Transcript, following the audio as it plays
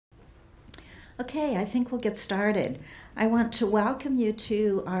Okay, I think we'll get started. I want to welcome you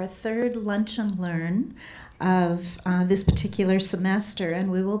to our third Lunch and Learn of this particular semester, and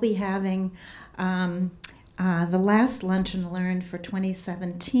we will be having the last Lunch and Learn for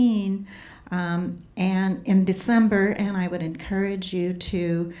 2017 and in December, and I would encourage you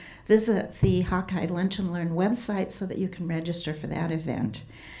to visit the Hawkeye Lunch and Learn website so that you can register for that event.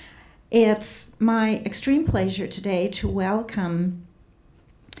 It's my extreme pleasure today to welcome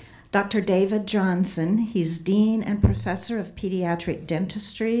Dr. David Johnsen. He's Dean and Professor of Pediatric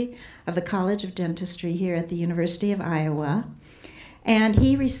Dentistry of the College of Dentistry here at the University of Iowa. And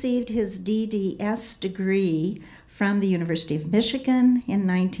he received his DDS degree from the University of Michigan in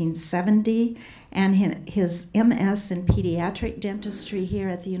 1970 and his MS in Pediatric Dentistry here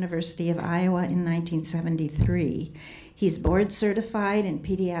at the University of Iowa in 1973. He's board certified in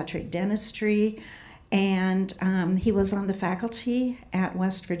Pediatric Dentistry, and he was on the faculty at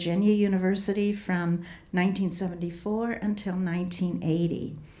West Virginia University from 1974 until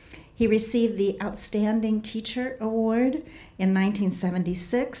 1980. He received the Outstanding Teacher Award in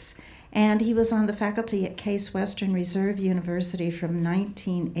 1976, and he was on the faculty at Case Western Reserve University from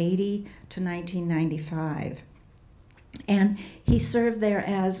 1980 to 1995. And he served there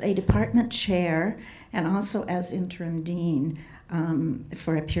as a department chair and also as interim dean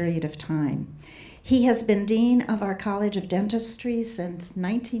for a period of time. He has been dean of our College of Dentistry since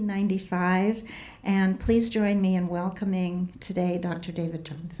 1995, and please join me in welcoming today Dr. David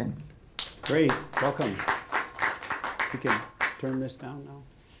Johnsen. Great, welcome. We can turn this down now.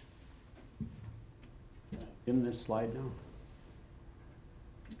 Dim this slide now.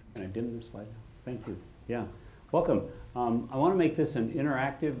 Can I dim this slide now? Thank you. Yeah, welcome. I want to make this an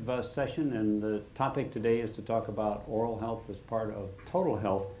interactive session, and the topic today is to talk about oral health as part of total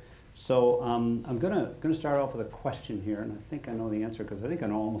health. So I'm gonna start off with a question here, and I think I know the answer because I think I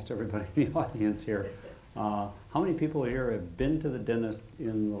know almost everybody in the audience here. How many people here have been to the dentist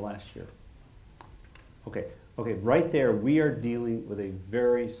in the last year? Okay, right there we are dealing with a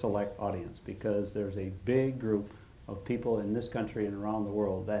very select audience because there's a big group of people in this country and around the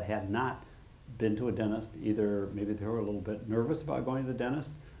world that have not been to a dentist. Either maybe they were a little bit nervous about going to the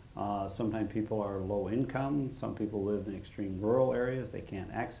dentist. Sometimes people are low income, some people live in extreme rural areas, they can't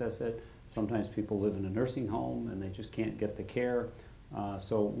access it. Sometimes people live in a nursing home and they just can't get the care.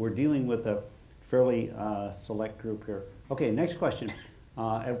 So we're dealing with a fairly select group here. Okay, next question.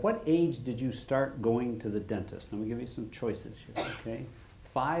 At what age did you start going to the dentist? Let me give you some choices here, okay?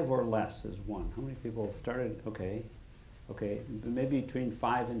 5 or less is one. How many people started? Okay, maybe between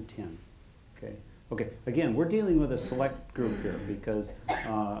 5 and 10, okay? Okay, again, we're dealing with a select group here because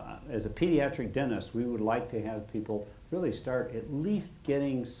as a pediatric dentist, we would like to have people really start at least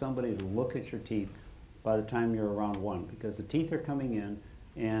getting somebody to look at your teeth by the time you're around 1, because the teeth are coming in,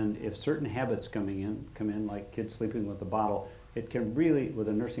 and if certain habits come in like kids sleeping with a bottle, it can really, with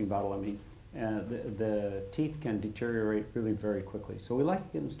a nursing bottle, I mean, the teeth can deteriorate really very quickly. So we like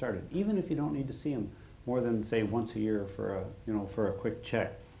to get them started, even if you don't need to see them more than, say, once a year for a quick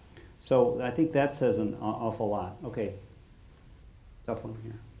check. So I think that says an awful lot. Okay, tough one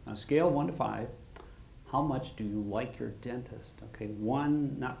here. On a scale of 1 to 5, how much do you like your dentist? Okay,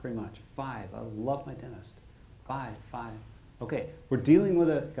 1, not very much. 5, I love my dentist. 5. Okay, we're dealing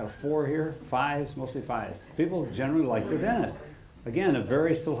with got a 4 here, 5s, mostly 5s. People generally like their dentist. Again, a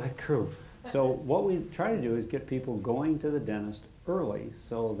very select group. So what we try to do is get people going to the dentist early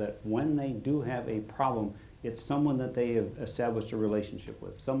so that when they do have a problem, it's someone that they have established a relationship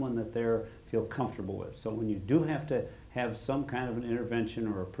with, someone that they feel comfortable with. So when you do have to have some kind of an intervention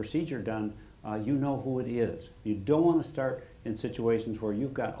or a procedure done, you know who it is. You don't want to start in situations where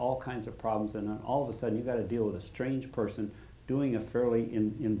you've got all kinds of problems and then all of a sudden you've got to deal with a strange person doing a fairly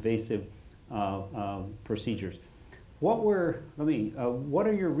invasive procedures. What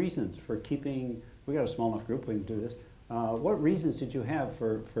are your reasons for keeping, we got a small enough group, we can do this. What reasons did you have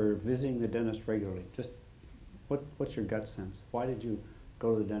for visiting the dentist regularly? Just what's your gut sense? Why did you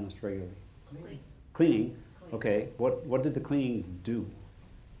go to the dentist regularly? Cleaning. Okay. What did the cleaning do?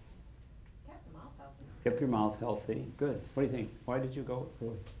 Kept the mouth healthy. Kept your mouth healthy. Good. What do you think? Why did you go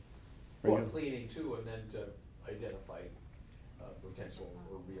early? Well, cleaning too, and then to identify potential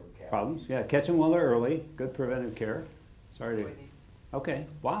or real cavities. Problems. Yeah, catch them while they're early. Good preventive care. Sorry to. Okay.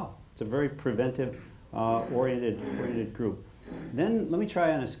 Wow. It's a very preventive oriented group. Then let me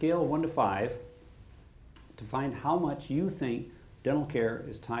try on a scale of 1 to 5 to find how much you think dental care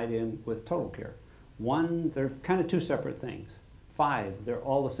is tied in with total care. 1, they're kind of 2 separate things. 5, they're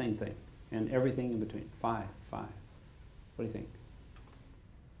all the same thing, and everything in between. 5. What do you think?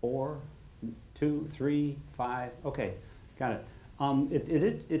 4, 2, 3, 5. Okay, got it.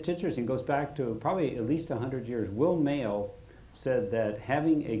 It's interesting. It goes back to probably at least 100 years. Will Mayo said that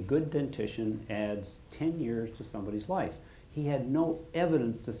having a good dentition adds 10 years to somebody's life. He had no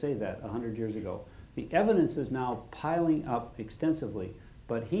evidence to say that 100 years ago. The evidence is now piling up extensively,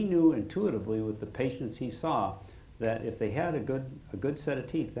 but he knew intuitively with the patients he saw that if they had a good set of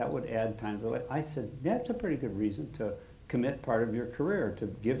teeth, that would add time to life. I said, that's a pretty good reason to commit part of your career to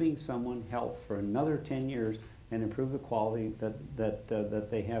giving someone health for another 10 years and improve the quality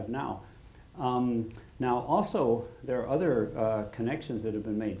that they have now. Now also, there are other connections that have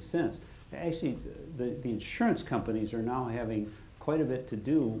been made since. Actually, the insurance companies are now having quite a bit to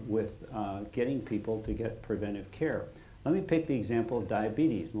do with getting people to get preventive care. Let me pick the example of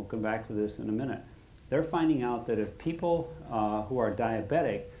diabetes, and we'll come back to this in a minute. They're finding out that if people who are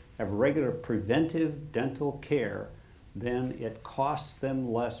diabetic have regular preventive dental care, then it costs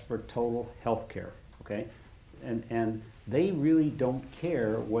them less for total health care, okay? And they really don't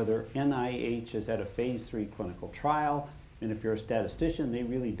care whether NIH has had a phase 3 clinical trial, and if you're a statistician, they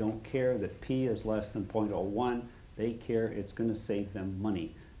really don't care that P is less than 0.01. They care it's going to save them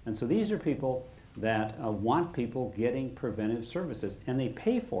money. And so these are people that want people getting preventive services, and they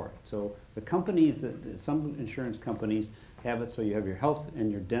pay for it. So the companies, some insurance companies have it so you have your health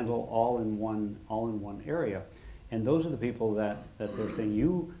and your dental all in one area. And those are the people that they're saying,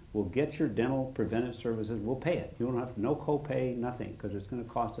 you will get your dental preventive services, we'll pay it. You don't have no copay, nothing, because it's going to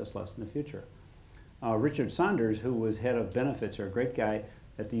cost us less in the future. Richard Saunders, who was head of benefits, or a great guy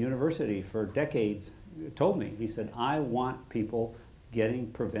at the university for decades, told me, he said, I want people getting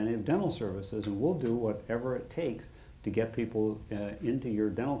preventive dental services, and we'll do whatever it takes to get people into your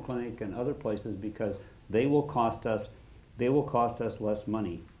dental clinic and other places, because they will cost us less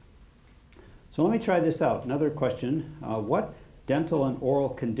money. So let me try this out. Another question, what dental and oral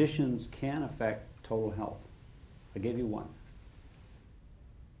conditions can affect total health? I gave you one.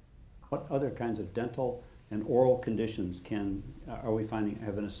 What other kinds of dental and oral conditions are we finding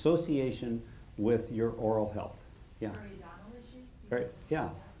have an association with your oral health? Yeah. Periodontal issues? Right. Yeah.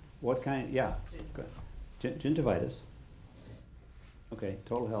 What kind? Yeah. Gingivitis. Okay.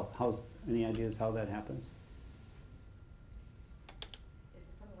 Total health. Any ideas how that happens? Is it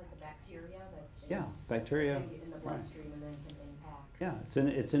something like the bacteria that's Yeah, bacteria. in the bloodstream and then can impact? Yeah,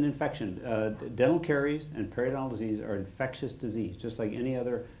 it's an infection. Dental caries and periodontal disease are infectious disease, just like any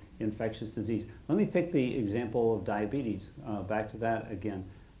other infectious disease. Let me pick the example of diabetes. Back to that again.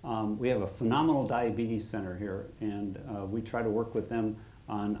 We have a phenomenal diabetes center here, and we try to work with them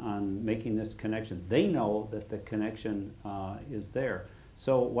on making this connection. They know that the connection is there.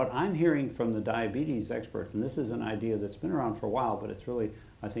 So what I'm hearing from the diabetes experts, and this is an idea that's been around for a while, but it's really,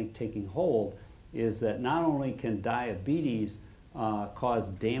 I think, taking hold, is that not only can diabetes cause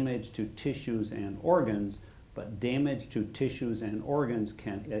damage to tissues and organs, but damage to tissues and organs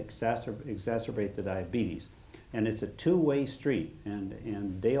can exacerbate the diabetes. And it's a two-way street,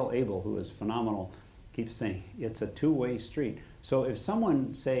 and Dale Abel, who is phenomenal, keeps saying it's a two-way street. So if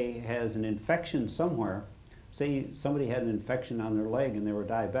someone, say, has an infection somewhere, say somebody had an infection on their leg and they were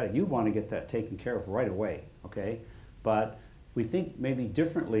diabetic, you want to get that taken care of right away, okay? But we think maybe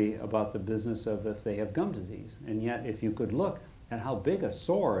differently about the business of if they have gum disease. And yet, if you could look at how big a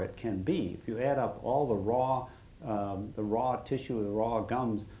sore it can be, if you add up all the raw tissue, the raw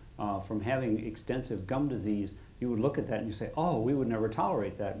gums from having extensive gum disease, you would look at that and you say, oh, we would never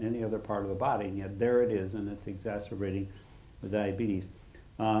tolerate that in any other part of the body, and yet there it is, and it's exacerbating the diabetes.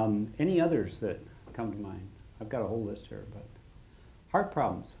 Any others that come to mind? I've got a whole list here, but heart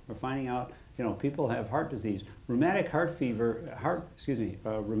problems. We're finding out, you know, people have heart disease, rheumatic heart disease,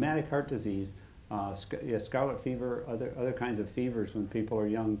 scarlet fever, other kinds of fevers when people are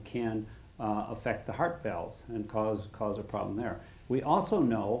young can affect the heart valves and cause a problem there. We also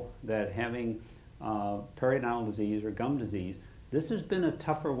know that having periodontal disease or gum disease, this has been a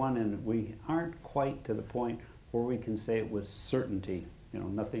tougher one, and we aren't quite to the point where we can say it with certainty. You know,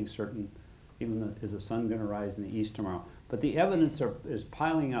 nothing's certain, even is the sun going to rise in the east tomorrow. But the evidence is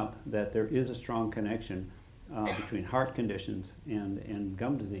piling up that there is a strong connection between heart conditions and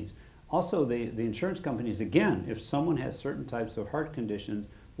gum disease. Also, the insurance companies, again, if someone has certain types of heart conditions,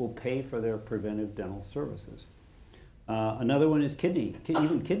 will pay for their preventive dental services. Another one is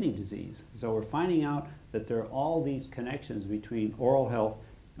even kidney disease. So we're finding out that there are all these connections between oral health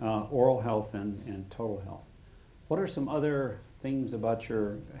and total health. What are some other things about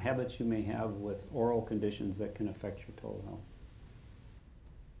your habits you may have with oral conditions that can affect your total health?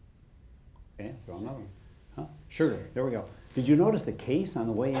 Okay, throw another one. Huh? Sugar, there we go. Did you notice the case on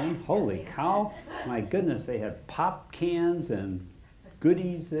the way in? Holy cow, my goodness, they had pop cans and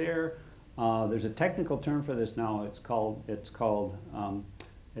goodies there. There's a technical term for this now. It's called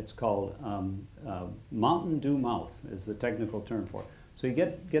Mountain Dew mouth is the technical term for it. So you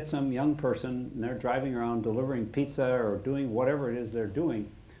get some young person and they're driving around delivering pizza or doing whatever it is they're doing,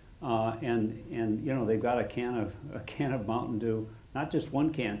 and you know they've got a can of Mountain Dew, not just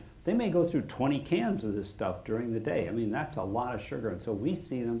one can. They may go through 20 cans of this stuff during the day. I mean, that's a lot of sugar, and so we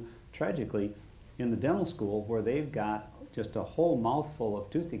see them tragically in the dental school where they've got just a whole mouthful of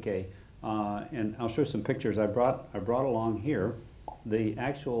tooth decay. And I'll show some pictures. I brought along here the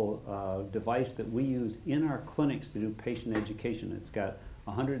actual device that we use in our clinics to do patient education. It's got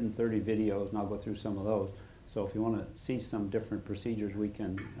 130 videos, and I'll go through some of those. So if you want to see some different procedures, we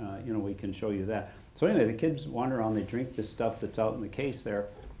can, we can show you that. So anyway, the kids wander around, they drink this stuff that's out in the case there,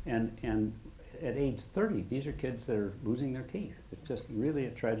 and at age 30, these are kids that are losing their teeth. It's just really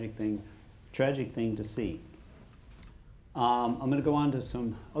a tragic thing to see. I'm going to go on to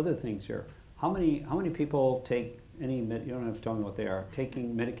some other things here. How many people take any, you don't have to tell me what they are,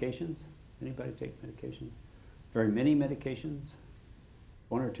 taking medications? Anybody take medications? Very many medications?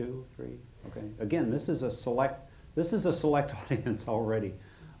 1 or 2, 3? Okay. Again, this is a select audience already.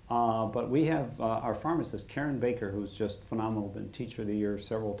 But we have our pharmacist, Karen Baker, who's just phenomenal, been Teacher of the Year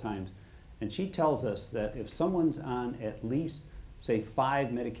several times. And she tells us that if someone's on at least, say, 5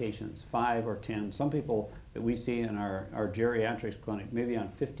 medications, 5 or 10, some people that we see in our geriatrics clinic, maybe on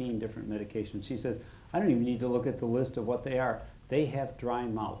 15 different medications, she says, I don't even need to look at the list of what they are. They have dry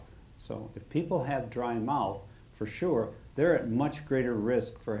mouth. So if people have dry mouth, for sure, they're at much greater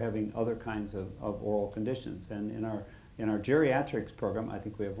risk for having other kinds of oral conditions. And in our geriatrics program, I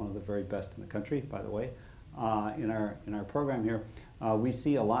think we have one of the very best in the country, by the way. In our program here, we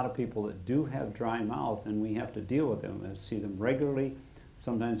see a lot of people that do have dry mouth, and we have to deal with them and see them regularly.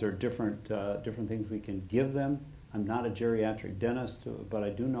 Sometimes there are different things we can give them. I'm not a geriatric dentist, but I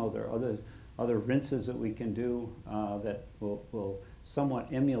do know there are other rinses that we can do that will somewhat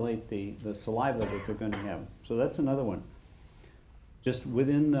emulate the saliva that they're going to have. So that's another one. Just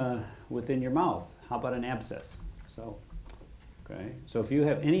within your mouth, how about an abscess? So, okay. So if you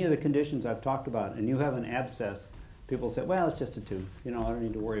have any of the conditions I've talked about and you have an abscess, people say, well, it's just a tooth. You know, I don't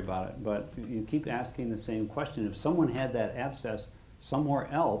need to worry about it. But you keep asking the same question. If someone had that abscess somewhere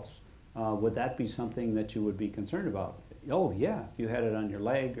else, would that be something that you would be concerned about? Oh, yeah, if you had it on your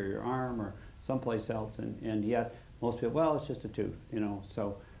leg or your arm or someplace else, and yet most people, well, it's just a tooth, you know.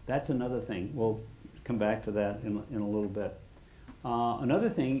 So that's another thing. We'll come back to that in a little bit. Another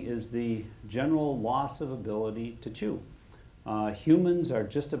thing is the general loss of ability to chew. Humans are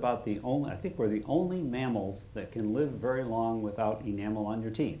just about the only, I think we're the only mammals that can live very long without enamel on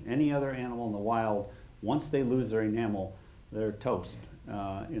your teeth. Any other animal in the wild, once they lose their enamel, they're toast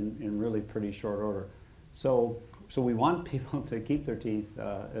in really pretty short order. So we want people to keep their teeth,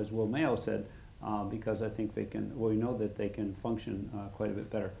 as Will Mayo said, because I think they can, well, we know that they can function quite a bit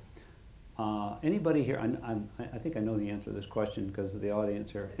better. Anybody here, I think I know the answer to this question because of the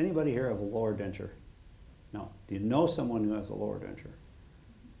audience here. Anybody here have a lower denture? No. Do you know someone who has a lower denture?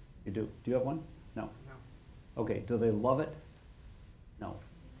 You do. Do you have one? No. No. Okay. Do they love it? No.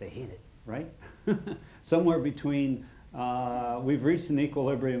 They hate it, right? Somewhere between, we've reached an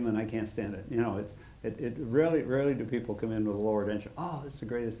equilibrium and I can't stand it. You know, it rarely do people come in with a lower denture. Oh, this is the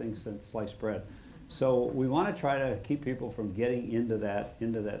greatest thing since sliced bread. So we want to try to keep people from getting into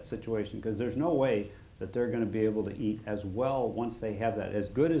that situation, because there's no way that they're going to be able to eat as well once they have that. As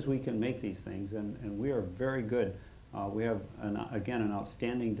good as we can make these things, and we are very good. We have, again, an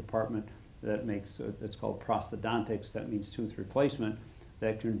outstanding department that makes, it's called prosthodontics, that means tooth replacement,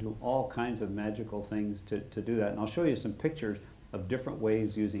 that can do all kinds of magical things to do that. And I'll show you some pictures of different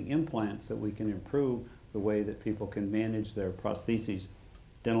ways using implants that we can improve the way that people can manage their prostheses,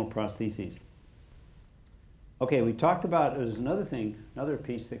 dental prostheses. Okay, we talked about, there's another thing, another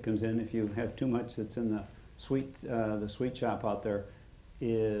piece that comes in if you have too much that's in the sweet shop out there,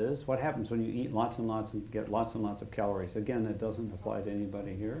 is what happens when you eat lots and lots and get lots and lots of calories. Again, that doesn't apply to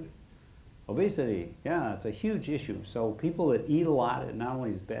anybody here. Obesity, yeah, it's a huge issue. So people that eat a lot, it not only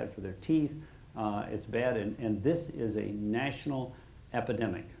is bad for their teeth, it's bad, and this is a national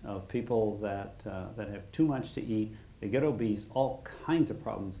epidemic of people that have too much to eat. They get obese, all kinds of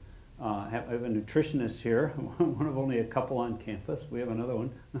problems. I have a nutritionist here, one of only a couple on campus. We have another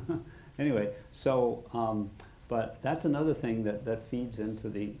one. Anyway, so, but that's another thing that feeds into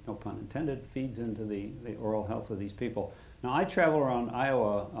the, no pun intended, feeds into the oral health of these people. Now, I travel around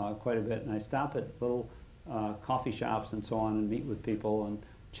Iowa quite a bit, and I stop at little coffee shops and so on and meet with people and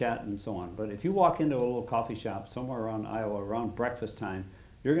chat and so on. But if you walk into a little coffee shop somewhere around Iowa around breakfast time,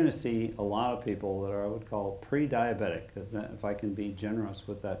 you're going to see a lot of people that are, I would call, pre-diabetic, if I can be generous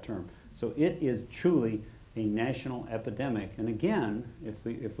with that term. So it is truly a national epidemic. And again,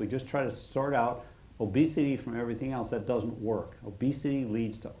 if we just try to sort out obesity from everything else, that doesn't work. Obesity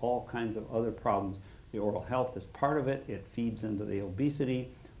leads to all kinds of other problems. The oral health is part of it. It feeds into the obesity.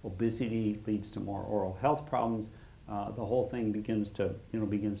 Obesity leads to more oral health problems. The whole thing begins to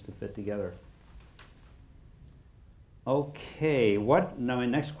fit together. Okay, now my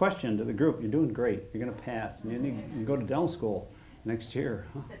next question to the group. You're doing great. You're going to pass. You can go to dental school next year.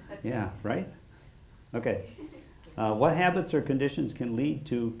 Yeah, right? Okay. What habits or conditions can lead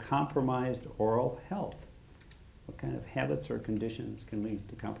to compromised oral health? What kind of habits or conditions can lead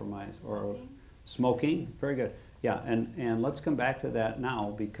to compromised oral health? Smoking? Very good. Yeah, and let's come back to that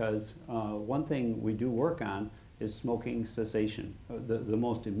now, because one thing we do work on is smoking cessation. The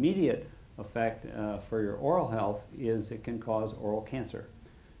most immediate effect for your oral health is it can cause oral cancer.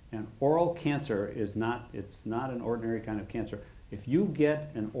 And oral cancer it's not an ordinary kind of cancer. If you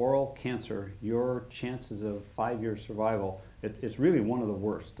get an oral cancer, your chances of 5-year survival, it's really one of the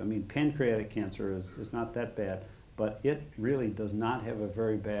worst. I mean, pancreatic cancer is not that bad, but it really does not have a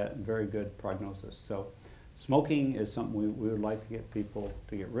very good prognosis. So smoking is something we would like to get people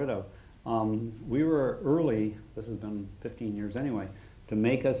to get rid of. We were early, this has been 15 years anyway, to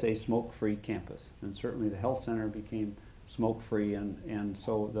make us a smoke-free campus. And certainly the health center became smoke-free, and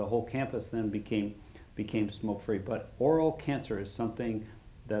so the whole campus then became smoke-free. But oral cancer is something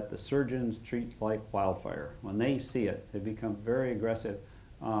that the surgeons treat like wildfire. When they see it, they become very aggressive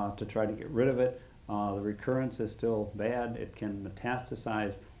to try to get rid of it. The recurrence is still bad. It can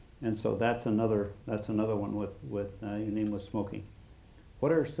metastasize, and so that's another one with your name with smoking.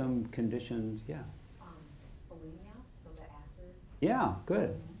 What are some conditions? Yeah. Bulimia, so the acids. Yeah,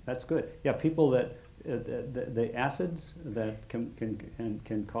 good. That's good. Yeah, people that the acids that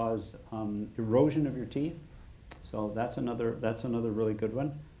can cause erosion of your teeth. So that's another really good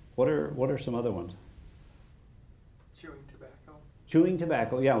one. What are some other ones? Chewing tobacco. Chewing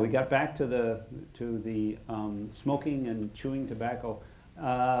tobacco. Yeah, we got back to the smoking and chewing tobacco.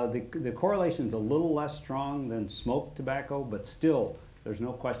 The correlation's a little less strong than smoked tobacco, but still, there's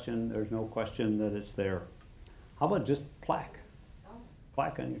no question that it's there. How about just plaque?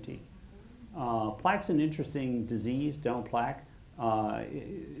 Plaque on your teeth. Plaque's an interesting disease, dental plaque.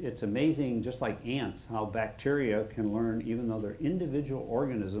 It's amazing, just like ants, how bacteria can learn, even though they're individual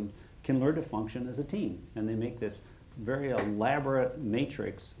organisms, can learn to function as a team. And they make this very elaborate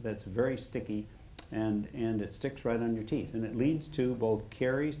matrix that's very sticky, and it sticks right on your teeth. And it leads to both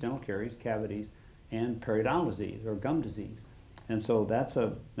caries, dental caries, cavities, and periodontal disease, or gum disease. And so that's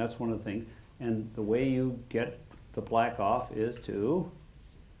one of the things. And the way you get the plaque off is to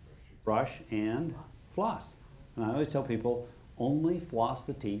brush and floss. And I always tell people, only floss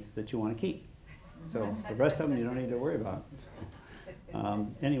the teeth that you want to keep. So the rest of them you don't need to worry about.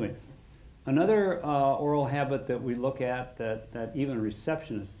 Anyway, another oral habit that we look at that even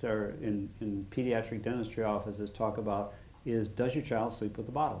receptionists are in pediatric dentistry offices talk about is, does your child sleep with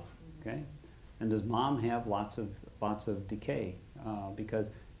the bottle? Okay? And does mom have lots of decay?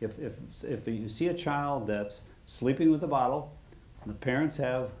 Because if you see a child that's sleeping with the bottle, and the parents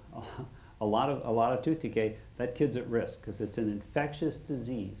have a lot of tooth decay, that kid's at risk because it's an infectious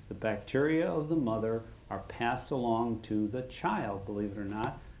disease. The bacteria of the mother are passed along to the child, believe it or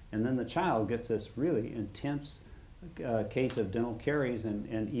not, and then the child gets this really intense case of dental caries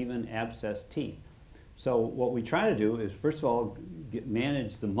and even abscessed teeth. So what we try to do is, first of all,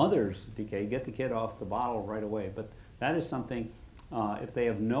 manage the mother's decay, get the kid off the bottle right away. But that is something, if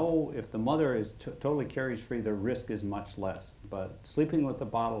the mother is totally caries-free, the risk is much less. But sleeping with the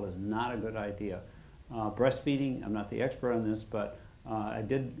bottle is not a good idea. Breastfeeding, I'm not the expert on this, but I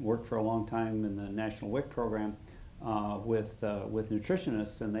did work for a long time in the National WIC program with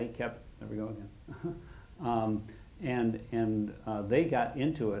nutritionists, and they kept, there we go again. And they got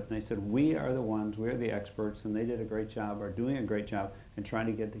into it, and they said, we are the ones, we're the experts, and they did a great job, are doing a great job in trying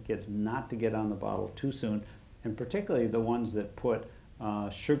to get the kids not to get on the bottle too soon, and particularly the ones that put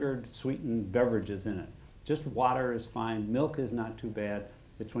sugared, sweetened beverages in it. Just water is fine, milk is not too bad.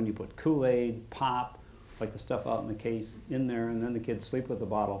 It's when you put Kool-Aid, pop, like the stuff out in the case, in there, and then the kids sleep with the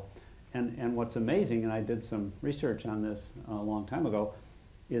bottle. And what's amazing, and I did some research on this a long time ago,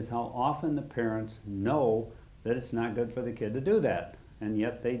 is how often the parents know that it's not good for the kid to do that, and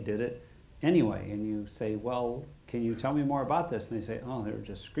yet they did it anyway. And you say, well, can you tell me more about this? And they say, oh, they were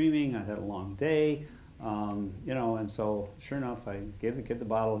just screaming, I had a long day, and so sure enough, I gave the kid the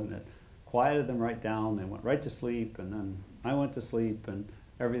bottle, and it quieted them right down. They went right to sleep, and then I went to sleep, and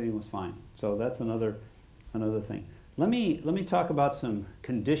everything was fine. So that's another thing. Let me talk about some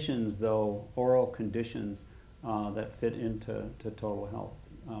conditions, though, oral conditions that fit into total health.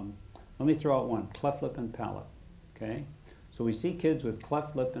 Let me throw out one, cleft lip and palate, okay? So we see kids with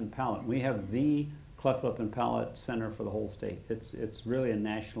cleft lip and palate. We have the cleft lip and palate center for the whole state. It's really a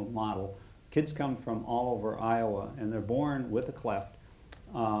national model. Kids come from all over Iowa, and they're born with a cleft,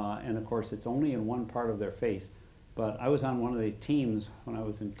 and of course it's only in one part of their face. But I was on one of the teams when I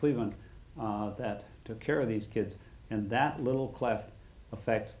was in Cleveland that took care of these kids, and that little cleft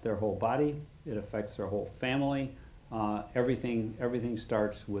affects their whole body, it affects their whole family. Everything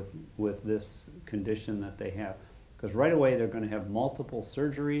starts with this condition that they have. Because right away they're going to have multiple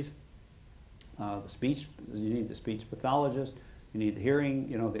surgeries. You need the speech pathologist, you need the hearing,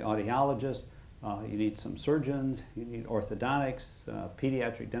 the audiologist, you need some surgeons, you need orthodontics,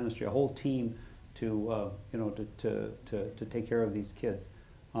 pediatric dentistry, a whole team to take care of these kids.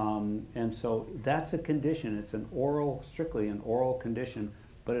 And so that's a condition. It's strictly an oral condition,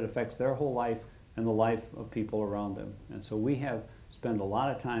 but it affects their whole life and the life of people around them. And so we have spent a lot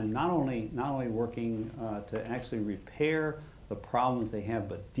of time not only working to actually repair the problems they have,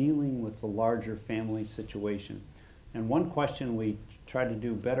 but dealing with the larger family situation. And one question we try to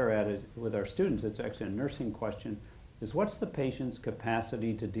do better at is with our students, it's actually a nursing question, is what's the patient's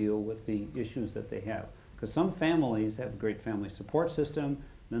capacity to deal with the issues that they have? Because some families have a great family support system,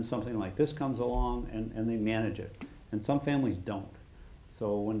 then something like this comes along and they manage it. And some families don't.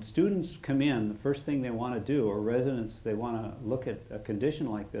 So when students come in, the first thing they want to do, or residents, they want to look at a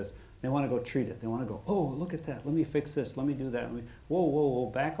condition like this, they want to go treat it. They want to go, oh, look at that, let me fix this, let me do that. Whoa, whoa, whoa,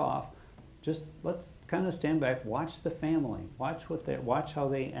 back off. Just let's kind of stand back, watch the family, watch how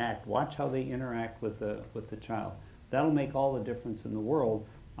they act, watch how they interact with the child. That'll make all the difference in the world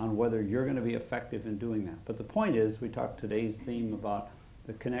on whether you're going to be effective in doing that. But the point is, we talked today's theme about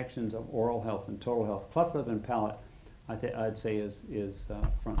the connections of oral health and total health. Cleft lip and palate, I'd say is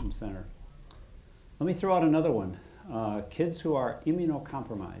front and center. Let me throw out another one. Kids who are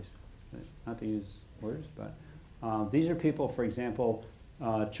immunocompromised, not to use words, but these are people, for example,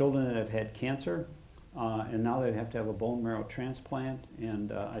 children that have had cancer, and now they have to have a bone marrow transplant.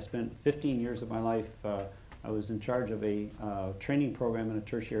 And I spent 15 years of my life, I was in charge of a training program in a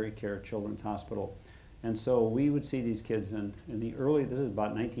tertiary care children's hospital. And so we would see these kids in the early, this is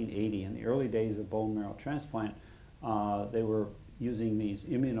about 1980, in the early days of bone marrow transplant, they were using these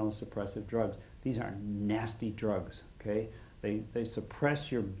immunosuppressive drugs. These are nasty drugs, okay? They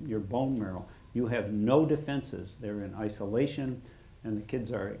suppress your bone marrow. You have no defenses. They're in isolation, and the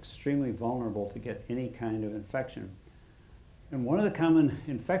kids are extremely vulnerable to get any kind of infection. And one of the common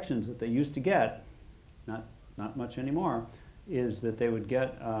infections that they used to get, not much anymore, is that they would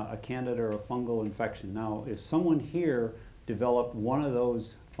get a candida or a fungal infection. Now, if someone here developed one of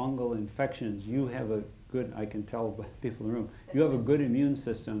those fungal infections, you have a good, I can tell by the people in the room, you have a good immune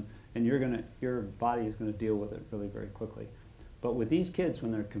system, and your body is going to deal with it really very quickly. But with these kids,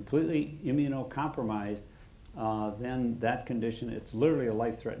 when they're completely immunocompromised, then that condition, it's literally a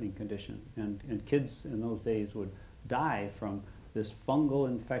life-threatening condition. And kids in those days would die from this fungal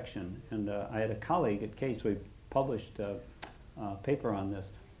infection. And I had a colleague at Case, we published a paper on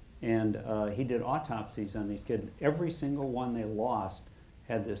this, and he did autopsies on these kids. Every single one they lost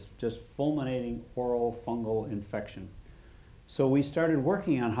had this just fulminating oral fungal infection. So we started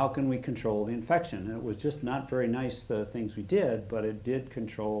working on how can we control the infection. And it was just not very nice, the things we did, but it did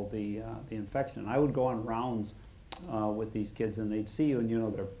control the infection. I would go on rounds with these kids, and they'd see you,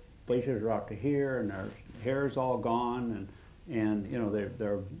 and their bleachers are out to here, and their hair's all gone, and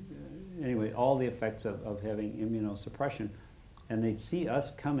they're anyway, all the effects of having immunosuppression. And they'd see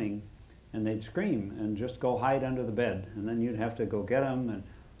us coming, and they'd scream and just go hide under the bed. And then you'd have to go get them and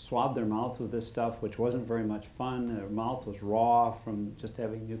swab their mouth with this stuff, which wasn't very much fun. Their mouth was raw from just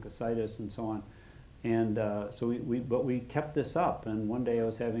having mucositis and so on. And so we kept this up. And one day I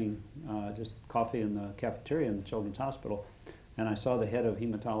was having just coffee in the cafeteria in the Children's Hospital, and I saw the head of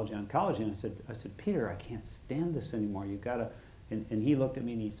hematology oncology, and I said, Peter, I can't stand this anymore. You gotta, and he looked at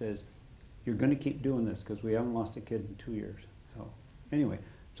me and he says, you're going to keep doing this because we haven't lost a kid in 2 years. So anyway,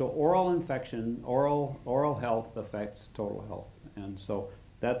 so oral infection, oral health affects total health, and so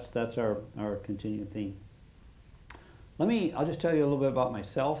that's our continued theme. I'll just tell you a little bit about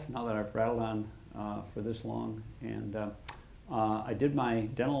myself now that I've rattled on for this long. And I did my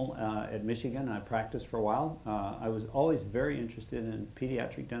dental at Michigan, and I practiced for a while. I was always very interested in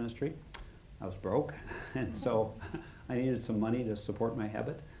pediatric dentistry. I was broke, and so I needed some money to support my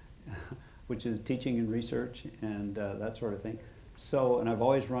habit, which is teaching and research and that sort of thing. So, and I've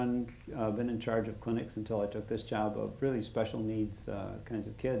always been in charge of clinics until I took this job of really special needs kinds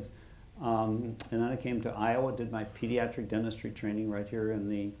of kids. And then I came to Iowa, did my pediatric dentistry training right here in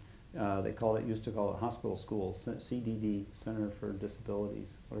the, used to call it hospital school, CDD, Center for Disabilities,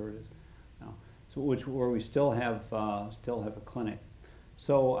 whatever it is. so where we still have a clinic.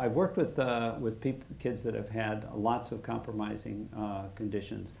 So I've worked with kids that have had lots of compromising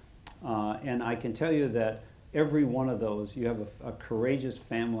conditions, and I can tell you that every one of those, you have a courageous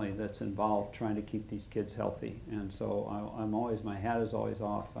family that's involved trying to keep these kids healthy. And so I'm always, my hat is always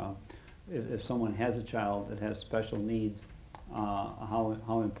off. If someone has a child that has special needs,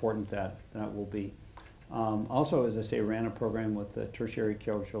 how important that will be. Also, as I say, ran a program with the Tertiary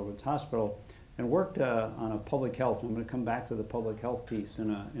Care Children's Hospital and worked on a public health. I'm going to come back to the public health piece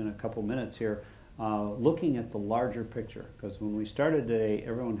in a couple minutes here, looking at the larger picture. Because when we started today,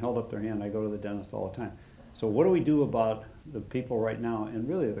 everyone held up their hand. I go to the dentist all the time. So what do we do about the people right now, and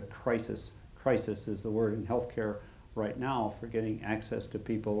really the crisis is the word in healthcare right now for getting access to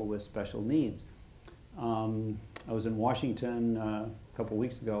people with special needs. I was in Washington a couple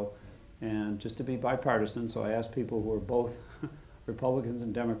weeks ago, and just to be bipartisan, so I asked people who were both Republicans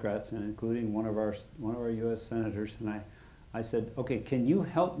and Democrats, and including one of our U.S. senators, and I said, okay, can you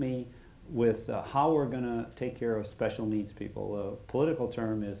help me with how we're going to take care of special needs people? The political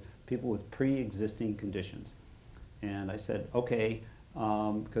term is people with pre-existing conditions. And I said, okay,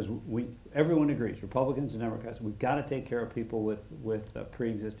 because everyone agrees, Republicans and Democrats, we've got to take care of people with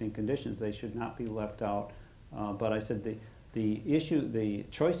pre-existing conditions. They should not be left out. But I said the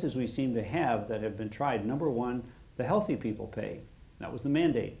choices we seem to have that have been tried, number one, the healthy people pay. That was the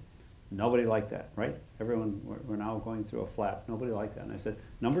mandate. Nobody liked that, right? Everyone, we're now going through a flap. Nobody liked that. And I said,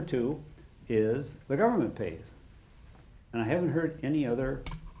 number two is the government pays. And I haven't heard any other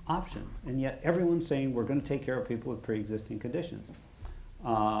option. And yet everyone's saying we're going to take care of people with pre-existing conditions.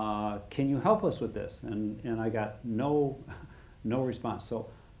 Can you help us with this? And I got no response. So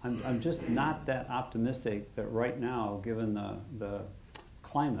I'm just not that optimistic that right now, given the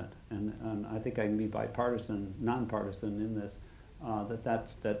climate, and I think I can be bipartisan, nonpartisan in this,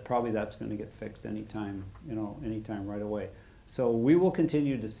 that probably that's going to get fixed anytime right away. So we will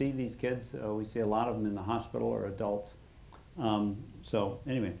continue to see these kids. We see a lot of them in the hospital or adults. So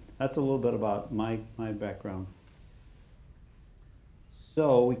anyway, that's a little bit about my background.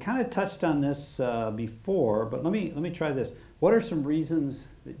 So we kind of touched on this before, but let me try this. What are some reasons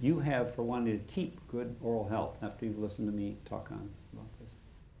that you have for wanting to keep good oral health after you've listened to me talk on about this?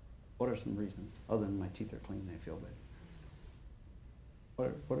 What are some reasons, other than my teeth are clean and I feel better?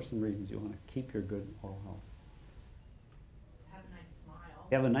 What are some reasons you want to keep your good oral health? Have a nice smile.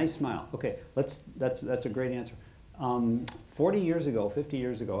 You have a nice smile. Okay, that's a great answer. 40 years ago, 50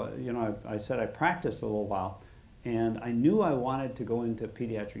 years ago, I said I practiced a little while, and I knew I wanted to go into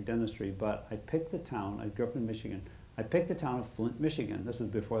pediatric dentistry, but I picked the town. I grew up in Michigan. I picked the town of Flint, Michigan. This is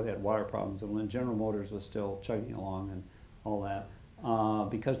before they had water problems and when General Motors was still chugging along and all that,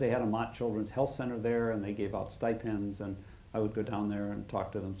 because they had a Mott Children's Health Center there, and they gave out stipends, and I would go down there and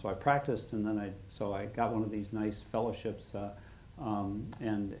talk to them. So I practiced, and then I got one of these nice fellowships,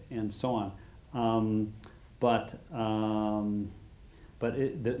 and so on.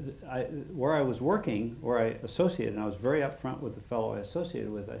 Where I was working, where I associated, and I was very upfront with the fellow I associated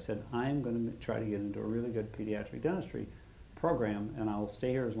with, I said, I'm going to try to get into a really good pediatric dentistry program, and I'll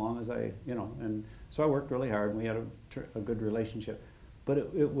stay here as long as and so I worked really hard, and we had a good relationship. But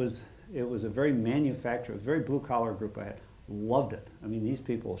it was a very very blue-collar group I had. Loved it. I mean, these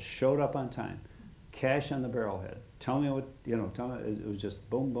people showed up on time, cash on the barrelhead. Tell me what, it was just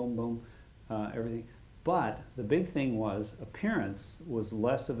boom, boom, boom, everything. But the big thing was appearance was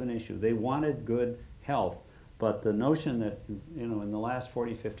less of an issue. They wanted good health, but the notion that, in the last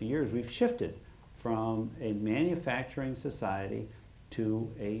 40, 50 years, we've shifted from a manufacturing society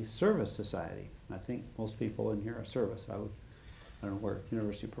to a service society. And I think most people in here are service. I don't know where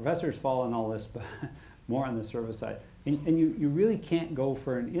university professors fall in all this, but more on the service side. And you really can't go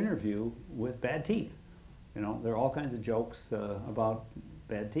for an interview with bad teeth. There are all kinds of jokes about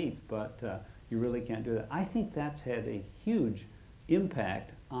bad teeth, but you really can't do that. I think that's had a huge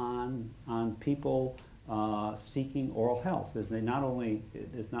impact on people seeking oral health. It's not only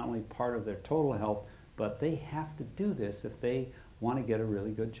part of their total health, but they have to do this if they want to get a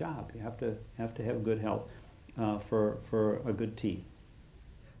really good job. You have to have good health for a good teeth.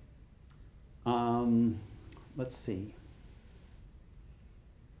 Let's see.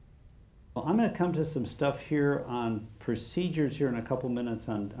 Well, I'm going to come to some stuff here on procedures here in a couple minutes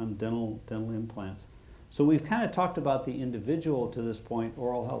on dental implants. So we've kind of talked about the individual to this point.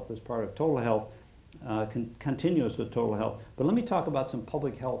 Oral health is part of total health, continuous with total health. But let me talk about some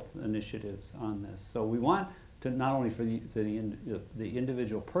public health initiatives on this. So we want to not only for the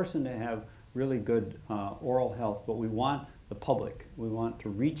individual person to have really good oral health, but we want the public. We want to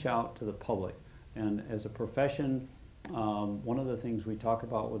reach out to the public. And as a profession, one of the things we talk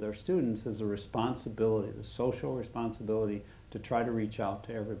about with our students is the responsibility, the social responsibility to try to reach out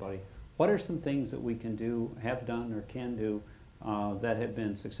to everybody. What are some things that we can do, have done, or can do that have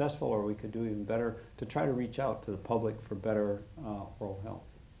been successful, or we could do even better to try to reach out to the public for better oral health?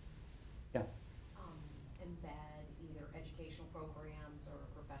 Yeah. Embed either educational programs or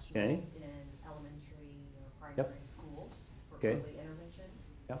professionals in elementary or primary schools for early intervention.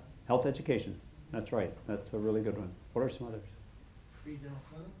 Yep. Health education. That's right. That's a really good one. What are some others? Free dental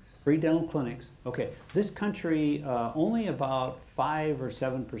clinics. Free dental clinics. Okay. This country, only about 5 or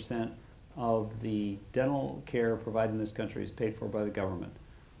 7% of the dental care provided in this country is paid for by the government.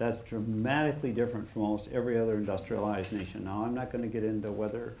 That's dramatically different from almost every other industrialized nation. Now, I'm not going to get into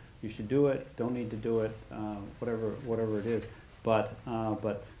whether you should do it, don't need to do it, whatever it is, but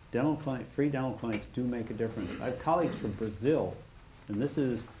free dental clinics do make a difference. I have colleagues from Brazil, and this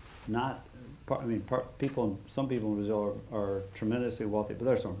is not, some people in Brazil are tremendously wealthy, but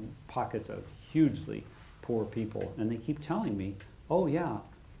there are some pockets of hugely poor people, and they keep telling me, oh yeah,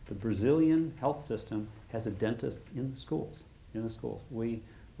 the Brazilian health system has a dentist in the schools.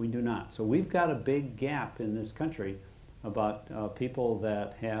 We do not. So we've got a big gap in this country about people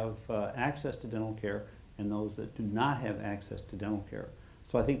that have access to dental care and those that do not have access to dental care.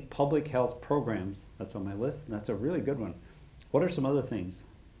 So I think public health programs, that's on my list, and that's a really good one. What are some other things?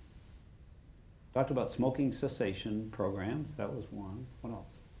 Talked about smoking cessation programs, that was one. What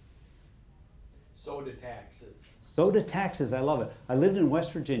else? Soda taxes. Soda taxes, I love it. I lived in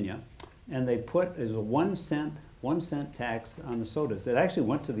West Virginia, and they put as a 1 cent tax on the sodas. It actually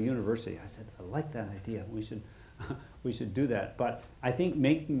went to the university. I said, I like that idea. We should do that. But I think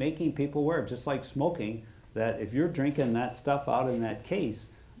making people aware, just like smoking, that if you're drinking that stuff out in that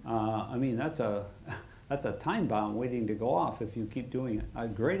case, I mean, that's a time bomb waiting to go off if you keep doing it. A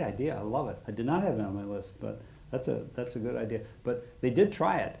great idea. I love it. I did not have that on my list, but that's a good idea. But they did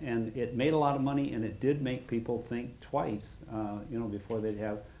try it, and it made a lot of money, and it did make people think twice, before they'd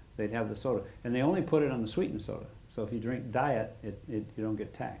have the soda. And they only put it on the sweetened soda. So if you drink diet, you don't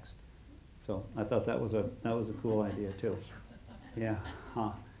get taxed. So I thought that was a cool idea too. Yeah.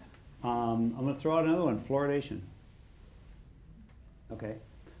 Huh. I'm going to throw out another one: fluoridation. Okay.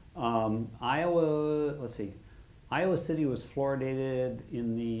 Iowa. Let's see. Iowa City was fluoridated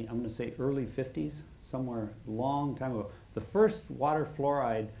in the, I'm going to say, early 50s, somewhere a long time ago. The first water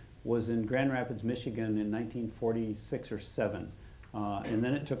fluoride was in Grand Rapids, Michigan in 1946 or 7. And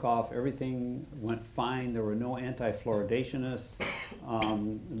then it took off. Everything went fine. There were no anti-fluoridationists.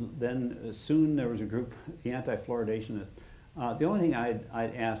 Then soon there was a group, the anti-fluoridationists. The only thing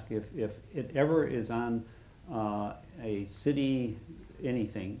I'd ask, if it ever is on a city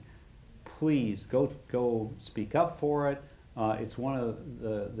anything, please go speak up for it. It's one of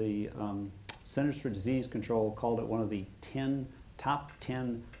the Centers for Disease Control called it one of the top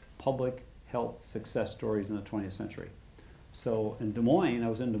 10 public health success stories in the 20th century. So in Des Moines, I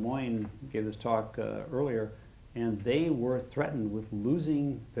was in Des Moines, gave this talk earlier, and they were threatened with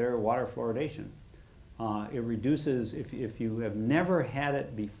losing their water fluoridation. It reduces, if you have never had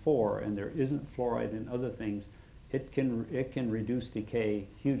it before and there isn't fluoride in other things, it can reduce decay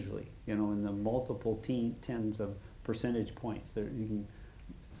hugely, in the multiple tens of percentage points. You can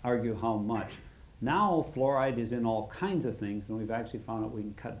argue how much. Now fluoride is in all kinds of things, and we've actually found out we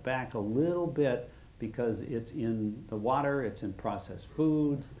can cut back a little bit because it's in the water, it's in processed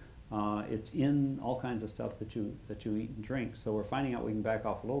foods, it's in all kinds of stuff that you eat and drink. So we're finding out we can back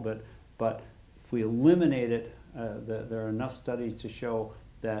off a little bit, but if we eliminate it, there are enough studies to show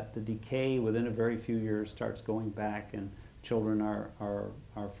that the decay within a very few years starts going back, and children are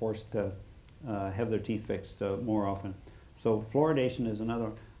forced to have their teeth fixed more often. So fluoridation is another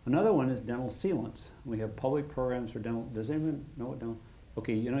one. Another one is dental sealants. We have public programs for dental. Does anyone know what dental?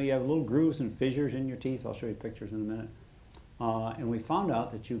 Okay, you have little grooves and fissures in your teeth. I'll show you pictures in a minute. And we found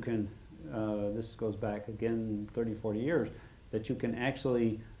out that you can, this goes back again 30, 40 years, that you can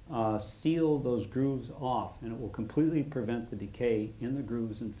actually seal those grooves off, and it will completely prevent the decay in the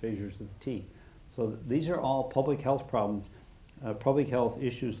grooves and fissures of the teeth. So these are all public health problems, public health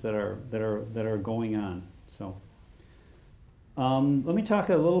issues that are going on. So let me talk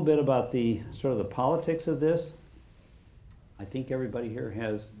a little bit about the sort of the politics of this. I think everybody here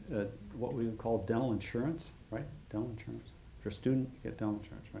has what we would call dental insurance, right? Dental insurance. If you're a student, you get dental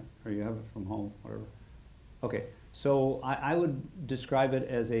insurance, right? Or you have it from home, whatever. Okay, so I would describe it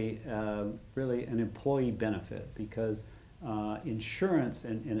as really an employee benefit, because insurance,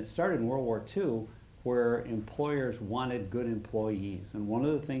 and it started in World War II, where employers wanted good employees, and one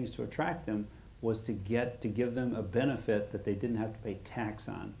of the things to attract them was to give them a benefit that they didn't have to pay tax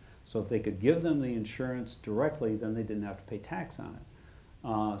on. So if they could give them the insurance directly, then they didn't have to pay tax on it.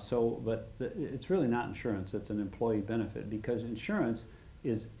 It's really not insurance, it's an employee benefit, because insurance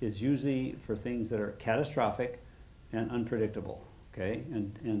is usually for things that are catastrophic and unpredictable, okay?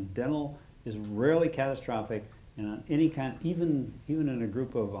 And dental is rarely catastrophic, and on any kind, even in a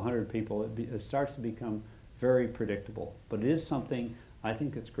group of 100 people, it starts to become very predictable. But it is something, I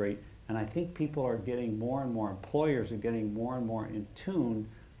think it's great, and I think people are getting more and more, employers are getting more and more in tune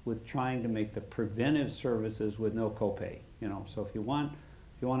with trying to make the preventive services with no copay. You know, so if you want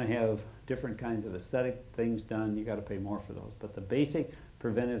to have different kinds of aesthetic things done, you got to pay more for those. But the basic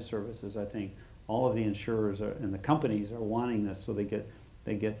preventive services, I think, all of the insurers and the companies are wanting this, so they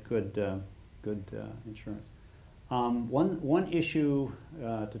get good insurance. One issue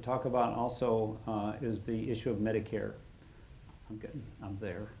to talk about also is the issue of Medicare. I'm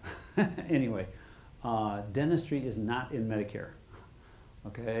there. Anyway, dentistry is not in Medicare.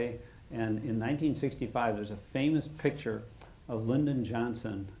 Okay, and in 1965, there's a famous picture of Lyndon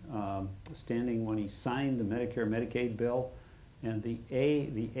Johnson standing when he signed the Medicare-Medicaid bill, and the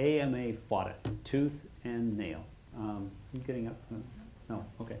AMA fought it, tooth and nail. You getting up? No,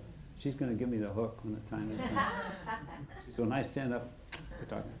 okay. She's going to give me the hook when the time is done. So when I stand up, we're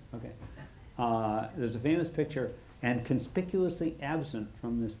talking. Okay. There's a famous picture, and conspicuously absent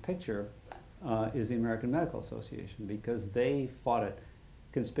from this picture is the American Medical Association, because they fought it.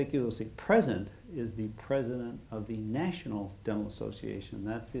 Conspicuously present is the president of the National Dental Association.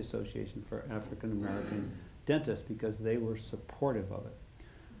 That's the Association for African American Dentists, because they were supportive of it.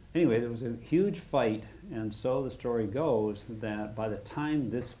 Anyway, there was a huge fight, and so the story goes that by the time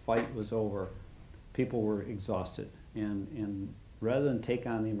this fight was over, people were exhausted. And rather than take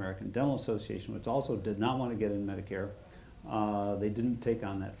on the American Dental Association, which also did not want to get in Medicare, they didn't take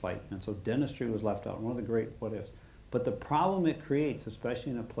on that fight. And so dentistry was left out, one of the great what-ifs. But the problem it creates,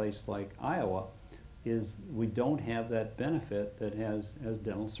 especially in a place like Iowa, is we don't have that benefit that has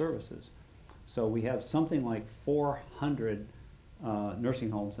dental services. So we have something like 400 nursing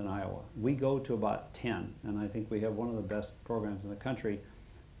homes in Iowa. We go to about 10, and I think we have one of the best programs in the country.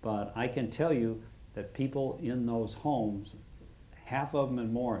 But I can tell you that people in those homes, half of them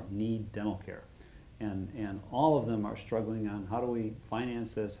and more, need dental care. And all of them are struggling on how do we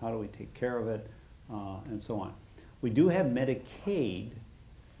finance this, how do we take care of it, and so on. We do have Medicaid,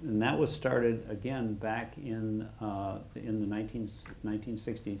 and that was started again back in the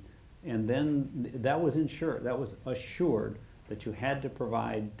 1960s, and then that was insured. That was assured that you had to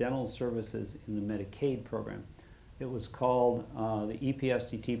provide dental services in the Medicaid program. It was called the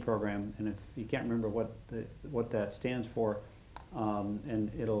EPSDT program, and if you can't remember what that stands for,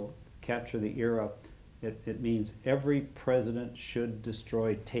 and it'll capture the era, it means every president should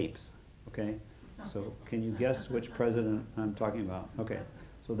destroy tapes. Okay. So can you guess which president I'm talking about? Okay,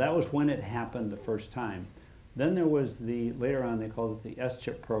 so that was when it happened the first time. Then there was later on they called it the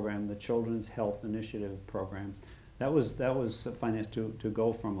SCHIP program, the Children's Health Initiative program. That was financed to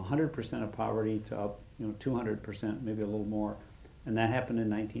go from 100% of poverty to up 200%, maybe a little more, and that happened in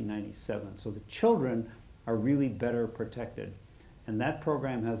 1997. So the children are really better protected, and that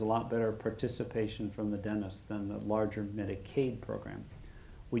program has a lot better participation from the dentist than the larger Medicaid program.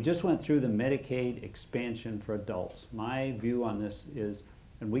 We just went through the Medicaid expansion for adults. My view on this is,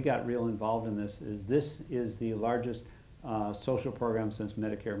 and we got real involved in this is the largest social program since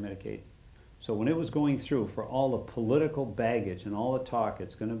Medicare and Medicaid. So when it was going through, for all the political baggage and all the talk,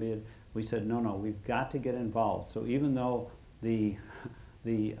 it's going to be, we said, no, we've got to get involved. So even though the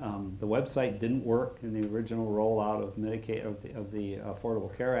website didn't work in the original rollout of Medicaid, of the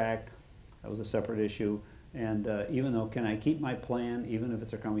Affordable Care Act, that was a separate issue. And even though, can I keep my plan, even if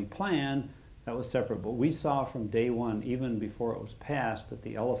it's a crummy plan, that was separate. But we saw from day one, even before it was passed, that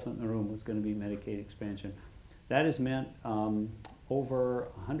the elephant in the room was going to be Medicaid expansion. That has meant over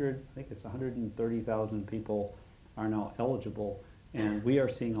 100, I think it's 130,000 people are now eligible. And we are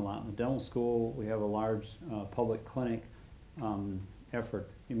seeing a lot in the dental school. We have a large public clinic effort.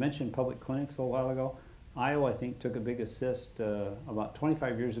 You mentioned public clinics a while ago. Iowa, I think, took a big assist. About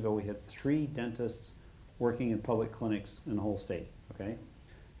 25 years ago, we had 3 dentists working in public clinics in the whole state, okay?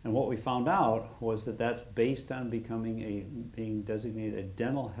 And what we found out was that that's based on being designated a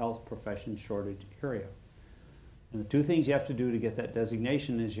dental health profession shortage area. And the 2 things you have to do to get that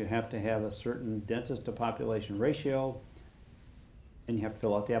designation is you have to have a certain dentist to population ratio, and you have to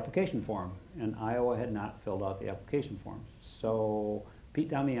fill out the application form. And Iowa had not filled out the application forms. So Pete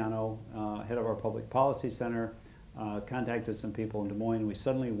Damiano, head of our public policy center, contacted some people in Des Moines. We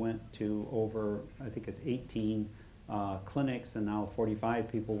suddenly went to over, I think it's 18 clinics, and now 45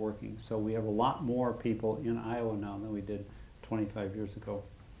 people working. So we have a lot more people in Iowa now than we did 25 years ago.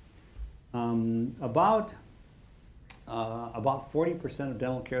 About 40% of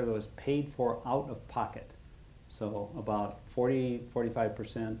dental care, though, is paid for out of pocket. So about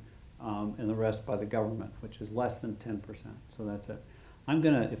 45%, and the rest by the government, which is less than 10%. So that's it. I'm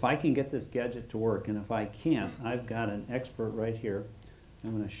gonna, if I can get this gadget to work, and if I can't, I've got an expert right here.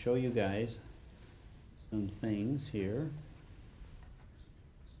 I'm gonna show you guys some things here.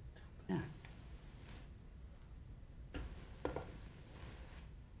 Yeah.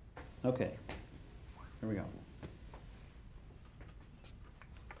 Okay, here we go.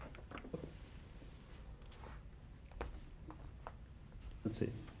 Let's see.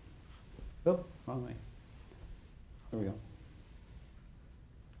 Oh, wrong way. There we go.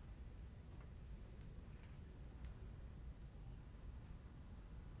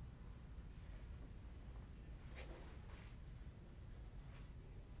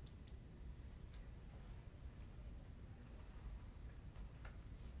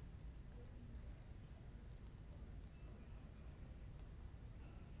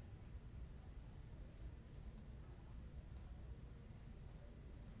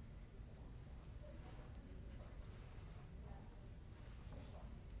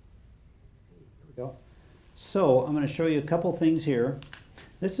 Go. So I'm going to show you a couple things here.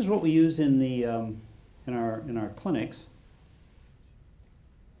 This is what we use in the in our clinics.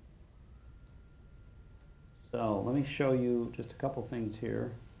 So let me show you just a couple things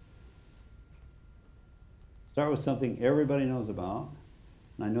here. Start with something everybody knows about,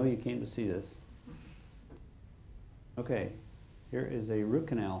 and I know you came to see this. Okay, here is a root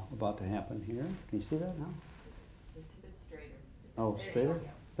canal about to happen here. Can you see that now? It's a bit straighter. Oh, straighter? Yeah.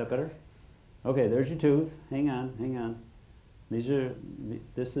 Is that better? Okay, there's your tooth. Hang on, hang on. These are,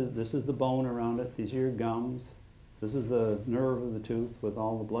 this is the bone around it. These are your gums. This is the nerve of the tooth with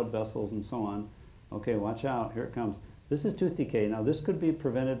all the blood vessels and so on. Okay, watch out. Here it comes. This is tooth decay. Now, this could be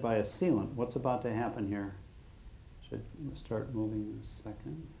prevented by a sealant. What's about to happen here? Should start moving in a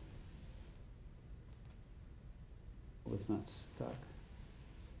second. Oh, it's not stuck.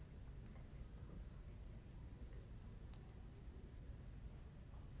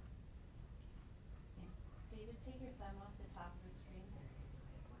 David, take your thumb off the top of the screen.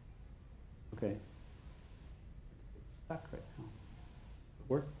 Okay. It's stuck right now. It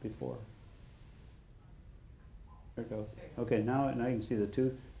worked before. There it goes. Okay, now you can see the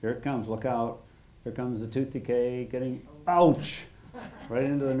tooth. Here it comes. Look out. Here comes the tooth decay getting, ouch! Right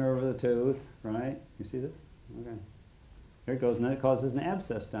into the nerve of the tooth, right? You see this? Okay. Here it goes, and then it causes an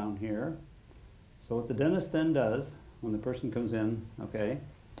abscess down here. So what the dentist then does, when the person comes in, okay,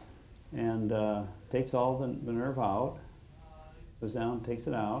 and takes all the nerve out, goes down, takes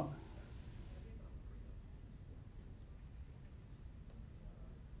it out.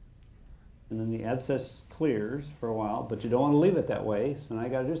 And then the abscess clears for a while, but you don't want to leave it that way, so now you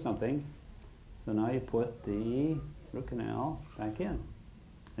got to do something. So now you put the root canal back in.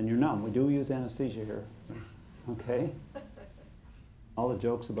 And you're numb. We do use anesthesia here. Okay? All the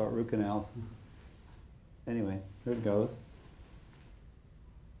jokes about root canals. Anyway, here it goes.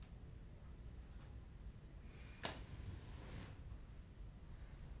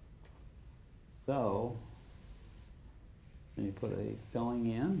 So, then you put a filling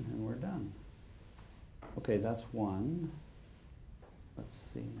in, and we're done. Okay, that's one. Let's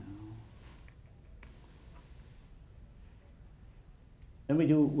see now. Then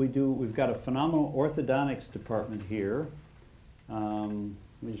we've got a phenomenal orthodontics department here. Let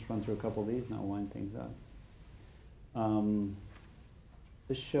me just run through a couple of these and I'll wind things up.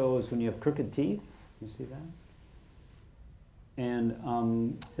 This shows when you have crooked teeth. You see that?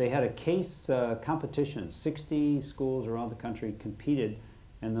 And they had a case competition. 60 schools around the country competed.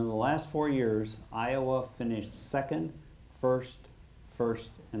 And then the last 4 years, Iowa finished second, first,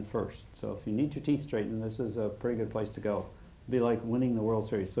 and first. So if you need your teeth straightened, this is a pretty good place to go. It'd be like winning the World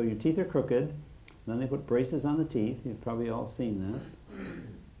Series. So your teeth are crooked. Then they put braces on the teeth. You've probably all seen this.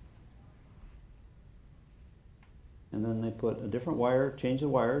 And then they put a different wire, change the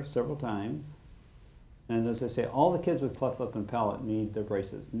wire several times. And as I say, all the kids with cleft lip and palate need their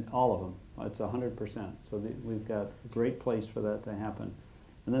braces, all of them. It's 100%. So we've got a great place for that to happen.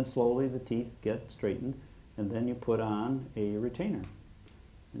 And then slowly the teeth get straightened, and then you put on a retainer.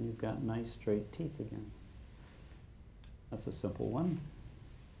 And you've got nice straight teeth again. That's a simple one.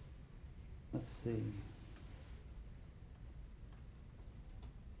 Let's see.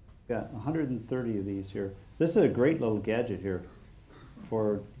 Got 130 of these here. This is a great little gadget here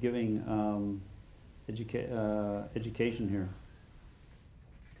for giving education here.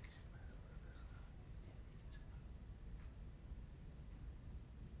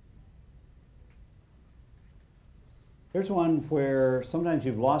 Here's one where sometimes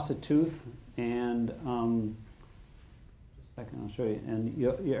you've lost a tooth, and just a second, I'll show you.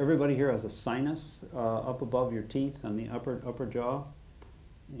 And everybody here has a sinus up above your teeth on the upper jaw.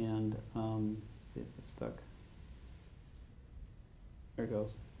 And let's see if it's stuck. There it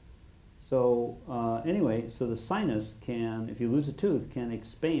goes. So anyway, so the sinus can, if you lose a tooth, can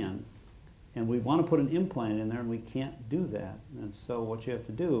expand. And we want to put an implant in there, and we can't do that. And so what you have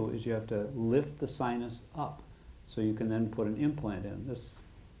to do is you have to lift the sinus up, so you can then put an implant in. This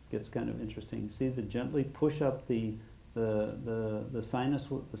gets kind of interesting. See, to gently push up the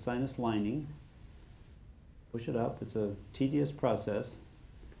sinus lining. Push it up. It's a tedious process.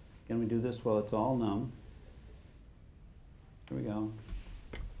 Again, we do this while it's all numb. Here we go.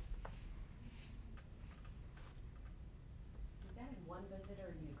 Is that in one visit,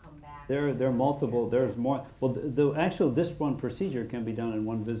 or do you come back? There are multiple. There's more. Well, this one procedure can be done in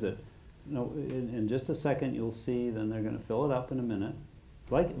one visit. No, in just a second you'll see. Then they're going to fill it up in a minute.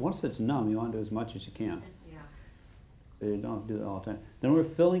 Like once it's numb, you want to do as much as you can. Yeah. So you don't have to do that all the time. Then we're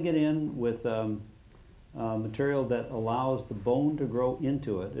filling it in with material that allows the bone to grow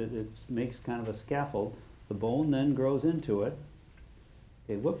into it. It makes kind of a scaffold. The bone then grows into it.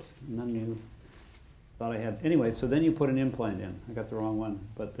 Okay, whoops, and then you thought I had. Anyway, so then you put an implant in. I got the wrong one,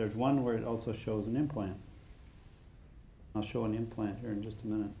 but there's one where it also shows an implant. I'll show an implant here in just a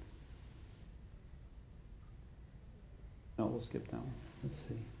minute. No, we'll skip that one. Let's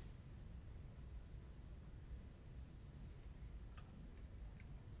see.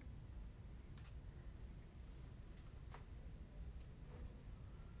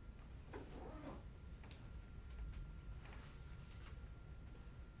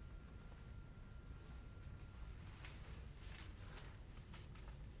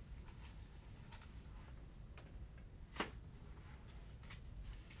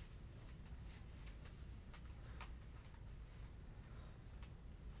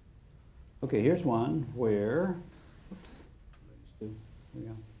 Okay, here's one where, oops, here we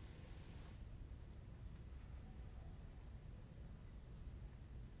go.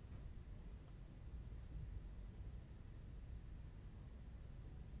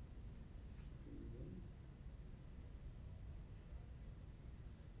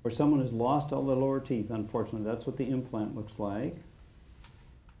 Where someone has lost all the lower teeth, unfortunately. That's what the implant looks like.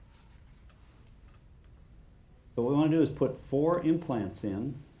 So what we want to do is put 4 implants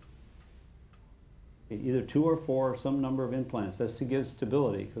in. Either 2 or 4, or some number of implants. That's to give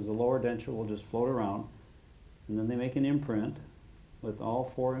stability, because the lower denture will just float around. And then they make an imprint with all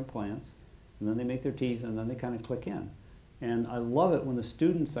 4 implants, and then they make their teeth, and then they kind of click in. And I love it when the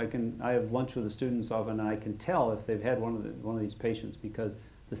students, I have lunch with the students often, and I can tell if they've had one of these patients, because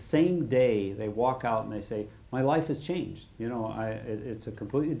the same day they walk out and they say, my life has changed. You know, it's a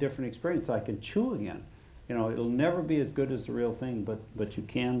completely different experience. I can chew again. You know, it'll never be as good as the real thing, but you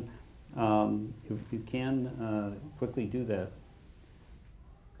can. You can quickly do that.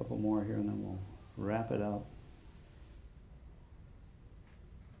 A couple more here and then we'll wrap it up.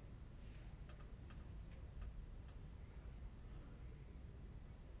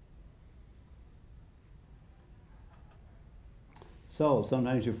 So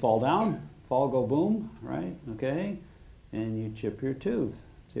sometimes you fall down, fall, go boom, right? Okay, and you chip your tooth.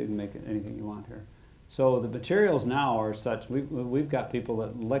 So you can make it anything you want here. So the materials now are such, we've got people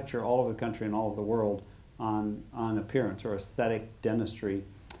that lecture all over the country and all over the world on appearance or aesthetic dentistry,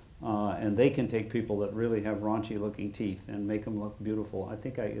 and they can take people that really have raunchy looking teeth and make them look beautiful. I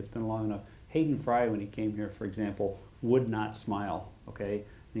think it's been long enough. Hayden Fry, when he came here, for example, would not smile, okay?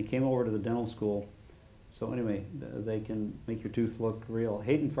 And he came over to the dental school. So anyway, they can make your tooth look real.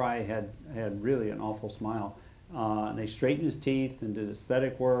 Hayden Fry had really an awful smile. And they straightened his teeth and did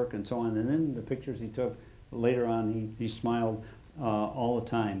aesthetic work and so on. And then the pictures he took later on, he smiled all the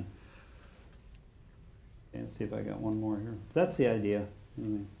time. Okay, let's see if I got one more here. That's the idea.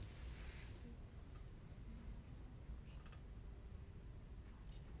 Anyway.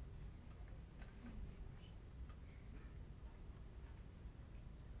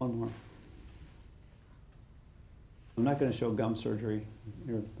 One more. I'm not going to show gum surgery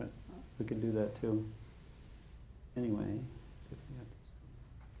here, but we can do that too. Anyway, let's see if we got this.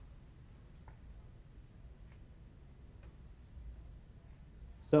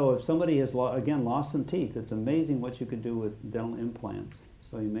 So if somebody has, again, lost some teeth, it's amazing what you could do with dental implants.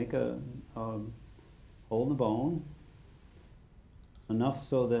 So you make a hole in the bone, enough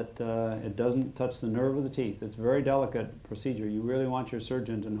so that it doesn't touch the nerve of the teeth. It's a very delicate procedure. You really want your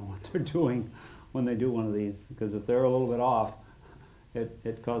surgeon to know what they're doing when they do one of these, because if they're a little bit off,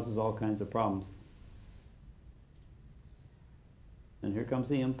 it causes all kinds of problems. And here comes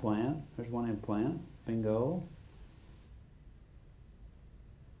the implant. There's one implant. Bingo.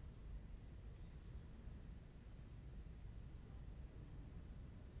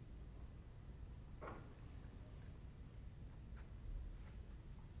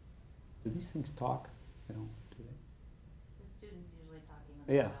 Do these things talk? They don't, do they? The student's usually talking on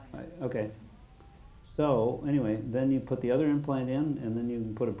the Yeah, drawing. okay. So anyway, then you put the other implant in, and then you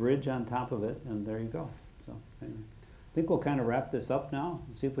can put a bridge on top of it, and there you go. So anyway, I think we'll kind of wrap this up now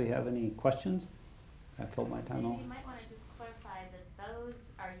and see if we have any questions. I filled my time out. You might want to just clarify that those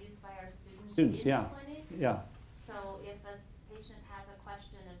are used by our students Students, in yeah. the clinics. Yeah, So if a patient has a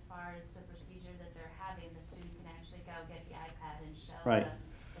question as far as the procedure that they're having, the student can actually go get the iPad and show Right.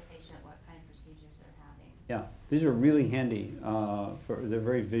 the patient what kind of procedures they're having. yeah. These are really handy. They're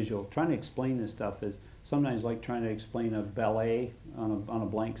very visual. Trying to explain this stuff is sometimes like trying to explain a ballet on a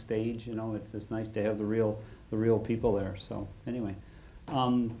blank stage. You know, it's nice to have the real people there. So anyway.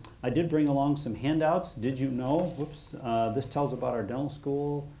 I did bring along some handouts. Did you know, whoops, this tells about our dental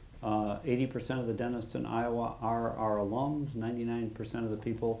school. 80% of the dentists in Iowa are our alums. 99% of the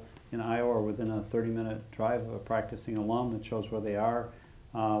people in Iowa are within a 30-minute drive of a practicing alum. It shows where they are.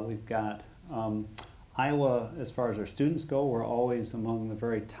 We've got Iowa, as far as our students go, we're always among the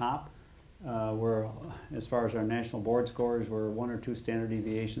very top. As far as our national board scores, we're 1 or 2 standard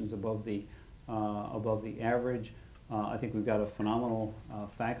deviations above the average. I think we've got a phenomenal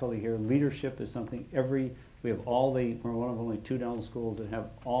faculty here. Leadership is something we're one of only 2 dental schools that have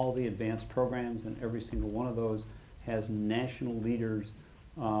all the advanced programs, and every single one of those has national leaders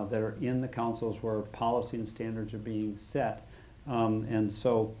that are in the councils where policy and standards are being set. And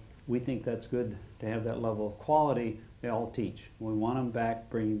so we think that's good to have that level of quality. They all teach. We want them back,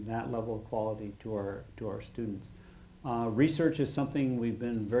 bringing that level of quality to our students. Research is something we've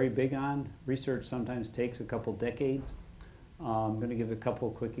been very big on. Research sometimes takes a couple decades. I'm going to give a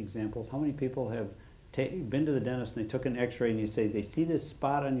couple quick examples. How many people have been to the dentist and they took an x-ray and you say, they see this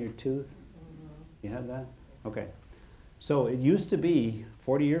spot on your tooth? You had that? Okay. So it used to be,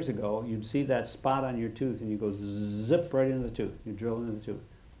 40 years ago, you'd see that spot on your tooth and you go zip right into the tooth. You drill into the tooth.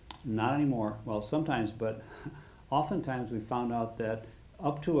 Not anymore. Well, sometimes, but oftentimes we found out that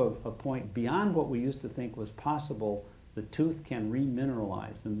up to a point beyond what we used to think was possible, the tooth can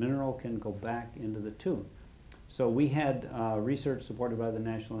remineralize. The mineral can go back into the tooth. So we had research supported by the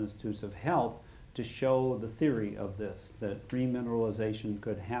National Institutes of Health to show the theory of this, that remineralization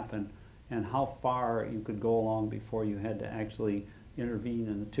could happen and how far you could go along before you had to actually intervene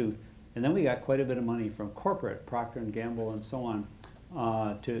in the tooth. And then we got quite a bit of money from corporate, Procter & Gamble and so on,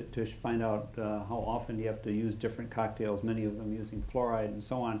 to find out how often you have to use different cocktails, many of them using fluoride and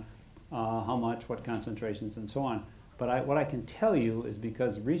so on, how much, what concentrations and so on. But what I can tell you is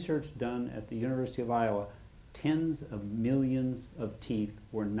because research done at the University of Iowa, tens of millions of teeth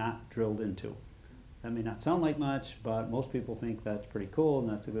were not drilled into. That may not sound like much, but most people think that's pretty cool and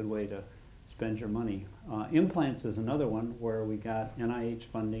that's a good way to spend your money. Implants is another one where we got NIH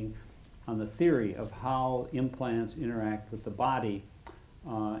funding on the theory of how implants interact with the body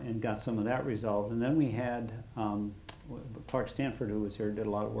and got some of that resolved. And then we had Clark Stanford, who was here, did a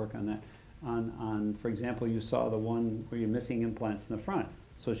lot of work on that. For example, you saw the one where you're missing implants in the front.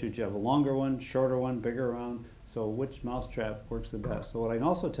 So should you have a longer one, shorter one, bigger one? So which mousetrap works the best? So what I can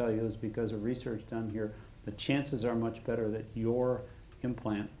also tell you is because of research done here, the chances are much better that your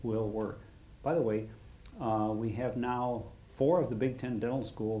implant will work. By the way, we have now 4 of the Big 10 dental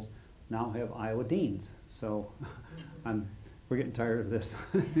schools now have Iowa deans. So we're getting tired of this.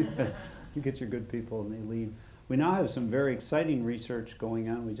 You get your good people and they leave. We now have some very exciting research going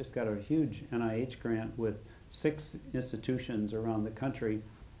on. We just got a huge NIH grant with 6 institutions around the country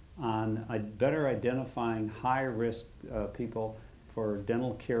on better identifying high-risk people for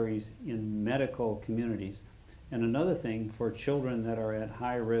dental caries in medical communities. And another thing for children that are at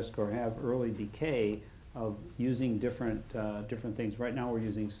high risk or have early decay of using different things. Right now we're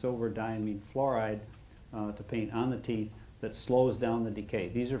using silver diamine fluoride to paint on the teeth that slows down the decay.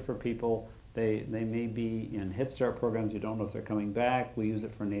 These are for people, they may be in Head Start programs, you don't know if they're coming back. We use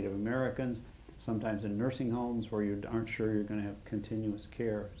it for Native Americans, sometimes in nursing homes where you aren't sure you're going to have continuous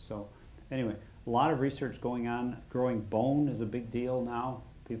care. So anyway, a lot of research going on. Growing bone is a big deal now.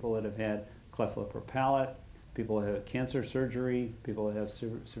 People that have had cleft lip or palate, people that have cancer surgery, people that have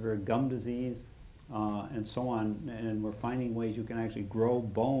severe gum disease, and so on. And we're finding ways you can actually grow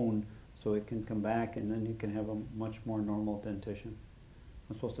bone so it can come back and then you can have a much more normal dentition.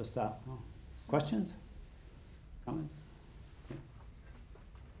 I'm supposed to stop. Oh. Questions? Comments? Okay.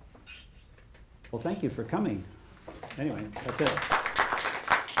 Well, thank you for coming. Anyway, that's it.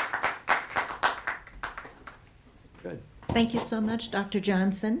 Good. Thank you so much, Dr.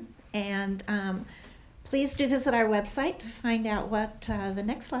 Johnsen. And please do visit our website to find out what the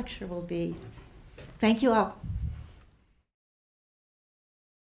next lecture will be. Thank you all.